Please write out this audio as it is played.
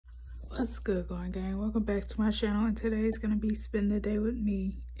What's good going, gang? Welcome back to my channel, and today is gonna be spend the day with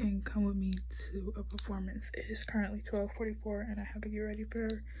me and come with me to a performance. It is currently 12:44 and I have to get ready for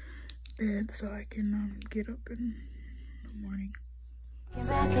bed so I can get up in the morning.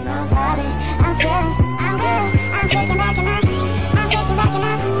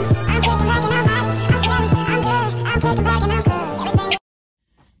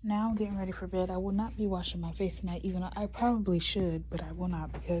 Now I'm getting ready for bed. I will not be washing my face tonight, even though I probably should, but I will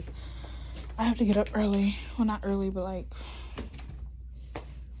not because I have to get up early. Well, not early, but like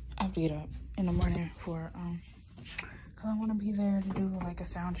I have to get up in the morning for because I want to be there to do like a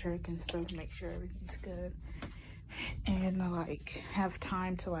sound check and stuff, make sure everything's good, and like have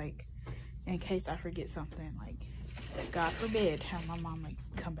time to like, in case I forget something, like God forbid, have my mom like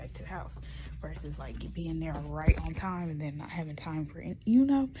come back to the house versus like being there right on time and then not having time for it. You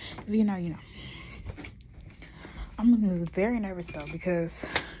know, if you know, you know. I'm very nervous though because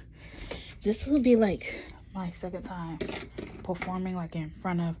this will be like my second time performing like in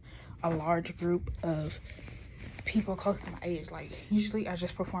front of a large group of people close to my age. Like usually I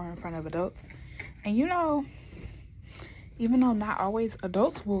just perform in front of adults, and you know, even though not always,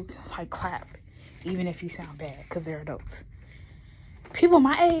 adults will like clap even if you sound bad because they're adults. People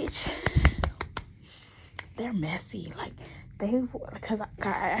my age, they're messy. Like they, because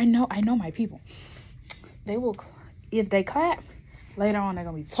I know my people, they will, if they clap later on, they're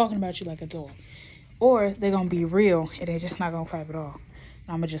gonna be talking about you like a dog, or they're gonna be real and they're just not gonna clap at all.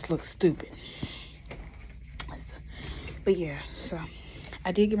 I'm gonna just look stupid. But yeah, so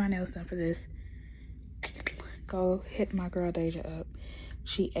I did get my nails done for this. Go hit my girl Deja up.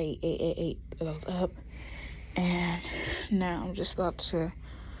 She ate those up, and now I'm just about to,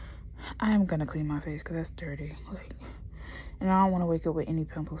 I am gonna clean my face because that's dirty, like, and I don't want to wake up with any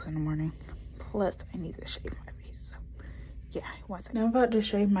pimples in the morning. Plus I need to shave my face, so yeah, one second. Now I'm about to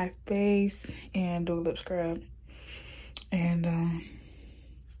shave my face and do a lip scrub and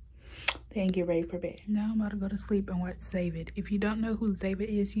then get ready for bed. Now I'm about to go to sleep and watch Zavid. If you don't know who Zavid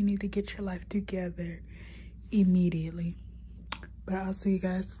is, you need to get your life together immediately. But I'll see you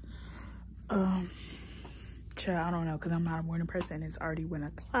guys. Child, I don't know, because I'm not a morning person. It's already 1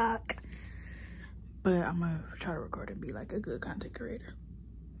 o'clock. But I'm gonna try to record and be like a good content creator.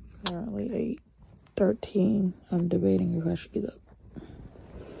 Currently 8:13. I'm debating if I should get up.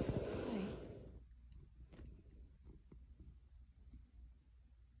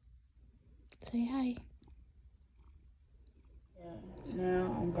 Say hi. Yeah,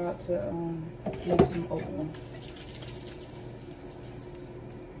 now I'm about to make some oatmeal.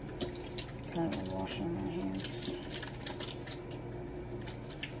 Kind of washing my hands.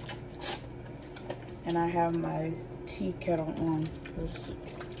 And I have my tea kettle on, because,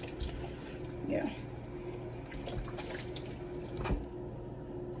 yeah.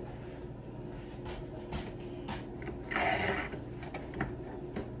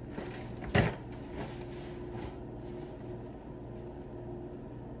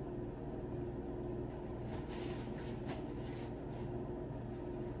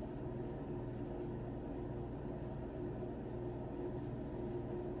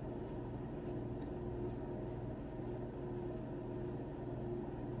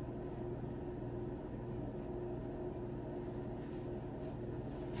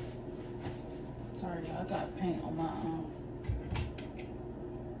 Sorry, I got paint on my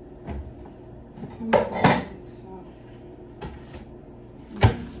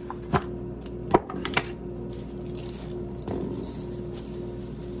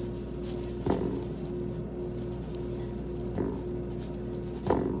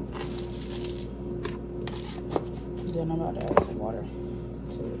Then I'm about to add some water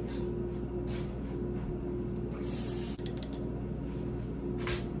to it.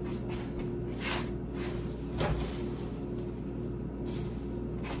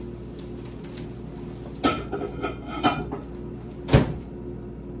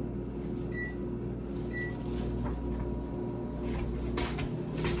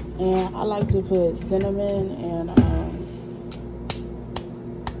 And I like to put cinnamon and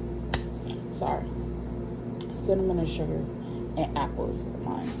cinnamon and sugar and apples in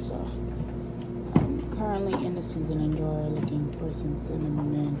mine. So I'm currently in the seasoning drawer looking for some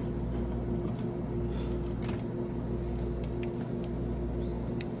cinnamon.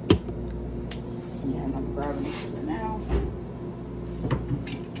 Yeah, and I'm grabbing the sugar now.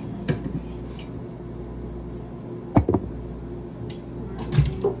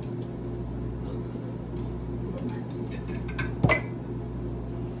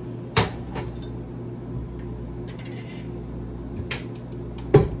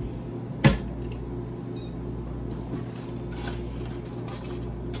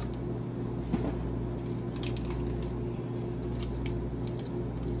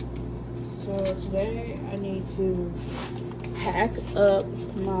 So today I need to pack up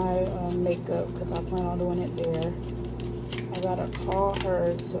my makeup because I plan on doing it there. I gotta call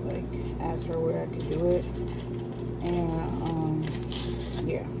her to like ask her where I could do it, and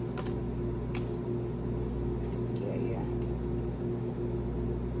yeah.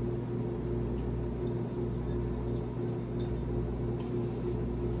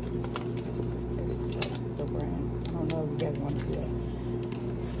 The brand. I don't know if you guys want to see that.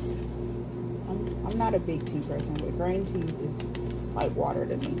 I'm not a big tea person, but green tea is like water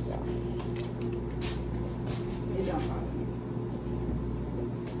to me, so it don't bother me.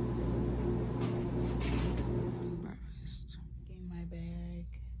 Breakfast. Getting my bag,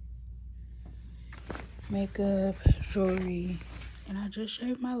 makeup, jewelry, and I just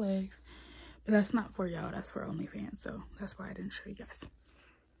shaved my legs. But that's not for y'all, that's for OnlyFans, so that's why I didn't show you guys.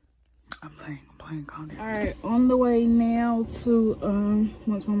 I'm playing, calm down. All right, on the way now to,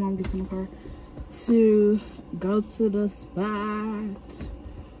 once my mom gets in the car, to go to the spot.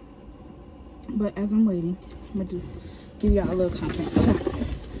 But as I'm waiting, I'm gonna give y'all a little content. Okay,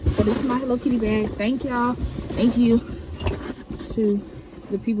 so this is my Hello Kitty bag. Thank y'all, thank you to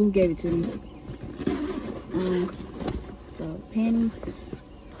the people who gave it to me. So panties,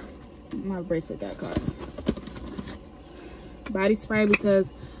 my bracelet got caught. Body spray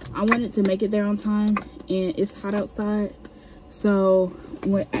because I wanted to make it there on time and it's hot outside, so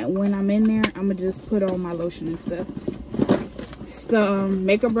when I'm in there, I'm gonna just put on my lotion and stuff. So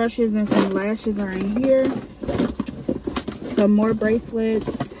makeup brushes and some lashes are in here, some more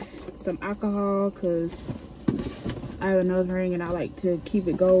bracelets, some alcohol because I have a nose ring and I like to keep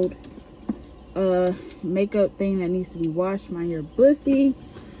it gold. Makeup thing that needs to be washed, mind your pussy.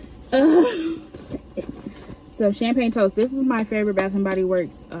 So champagne toast. This is my favorite Bath and Body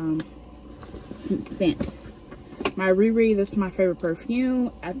Works scent. My Riri, this is my favorite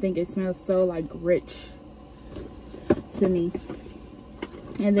perfume. I think it smells so like rich to me.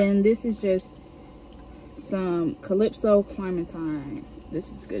 And then this is just some Calypso Clementine. This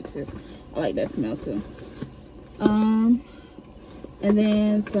is good too. I like that smell too. And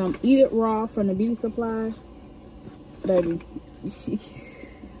then some Eat It Raw from the Beauty Supply. Baby.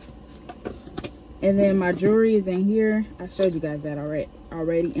 And then my jewelry is in here. I showed you guys that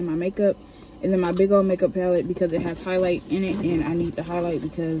already. And my makeup. And then my big old makeup palette because it has highlight in it. And I need the highlight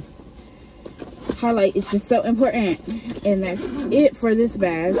because highlight is just so important. And that's it for this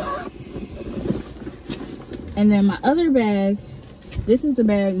bag. And then my other bag. This is the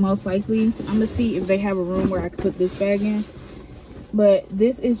bag most likely. I'm going to see if they have a room where I can put this bag in. But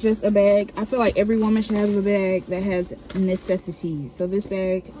this is just a bag. I feel like every woman should have a bag that has necessities. So this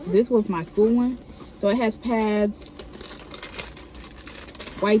bag, this was my school one. So it has pads,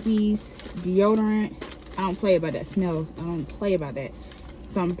 wipes, deodorant. I don't play about that smell. I don't play about that.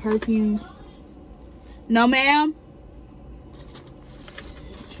 Some perfume. No, ma'am.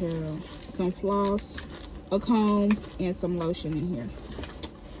 Some floss, a comb, and some lotion in here.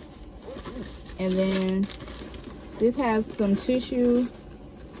 And then this has some tissue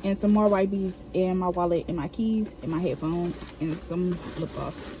and some more wipes and my wallet and my keys and my headphones and some lip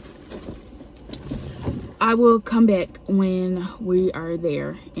gloss. I will come back when we are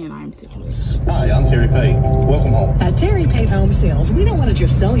there and I'm situated. Hi, I'm Terry Pate. Welcome home. At Terry Pate Home Sales, we don't want to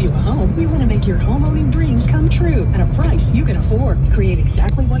just sell you a home. We want to make your homeowning dreams come true at a price you can afford. Create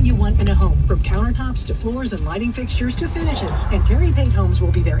exactly what you want in a home, from countertops to floors and lighting fixtures to finishes. And Terry Pate Homes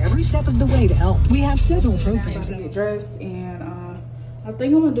will be there every step of the way to help. We have several programs that get dressed, and I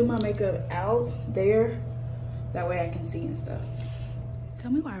think I'm gonna do my makeup out there. That way I can see and stuff. Tell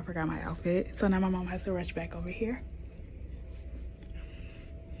me why I forgot my outfit. So now my mom has to rush back over here.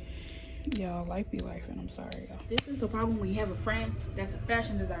 Y'all, life be life, and I'm sorry, y'all. This is the problem when you have a friend that's a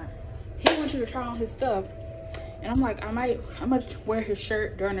fashion designer. He wants you to try on his stuff. And I'm like, I'm gonna wear his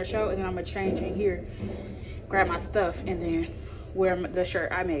shirt during the show, and then I'm gonna change in here, grab my stuff, and then wear the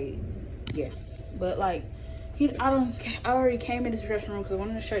shirt I made. Yeah. But like, I already came in this dressing room because one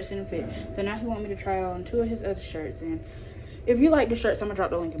of the shirts didn't fit. So now he wants me to try on 2 of his other shirts. And if you like the shirts, I'm gonna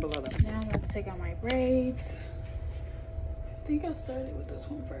drop the link below. Now I'm going to take out my braids. I think I started with this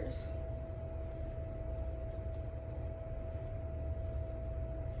one first.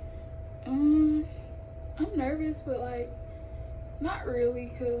 I'm nervous, but like, not really,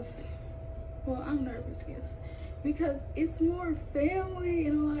 because, well, I'm nervous, yes, because it's more family,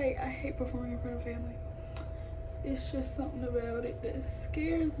 and like, I hate performing in front of family. It's just something about it that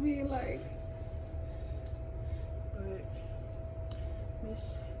scares me, like. But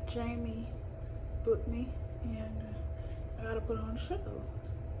Miss Jamie booked me, and I gotta put on a show.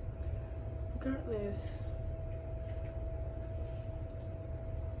 Regardless,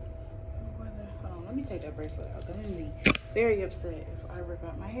 whether let me take that bracelet out. I'm gonna be very upset if I rip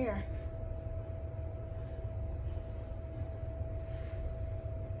out my hair.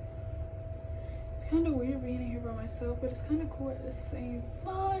 It's kind of weird being in here by myself, but it's kind of cool at the same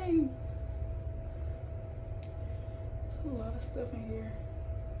time. There's a lot of stuff in here.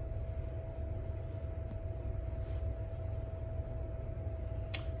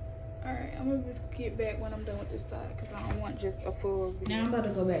 Alright, I'm gonna just get back when I'm done with this side because I don't want just a full video. Now I'm about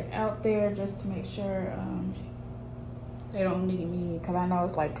to go back out there just to make sure they don't need me because I know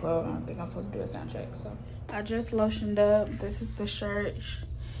it's like 12 and I think I'm supposed to do a sound check. So I just lotioned up. This is the shirt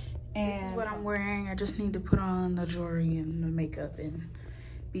and this is what I'm wearing. I just need to put on the jewelry and the makeup and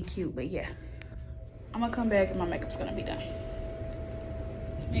be cute, but yeah. I'm gonna come back and my makeup's gonna be done.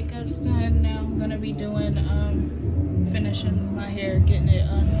 Makeup's done. Now I'm gonna be doing finishing my hair, getting it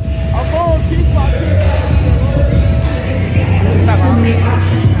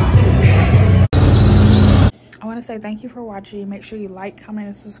I want to say thank you for watching. Make sure you like, comment,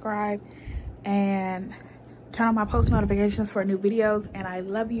 and subscribe, and turn on my post notifications for new videos. And I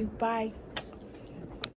love you. Bye.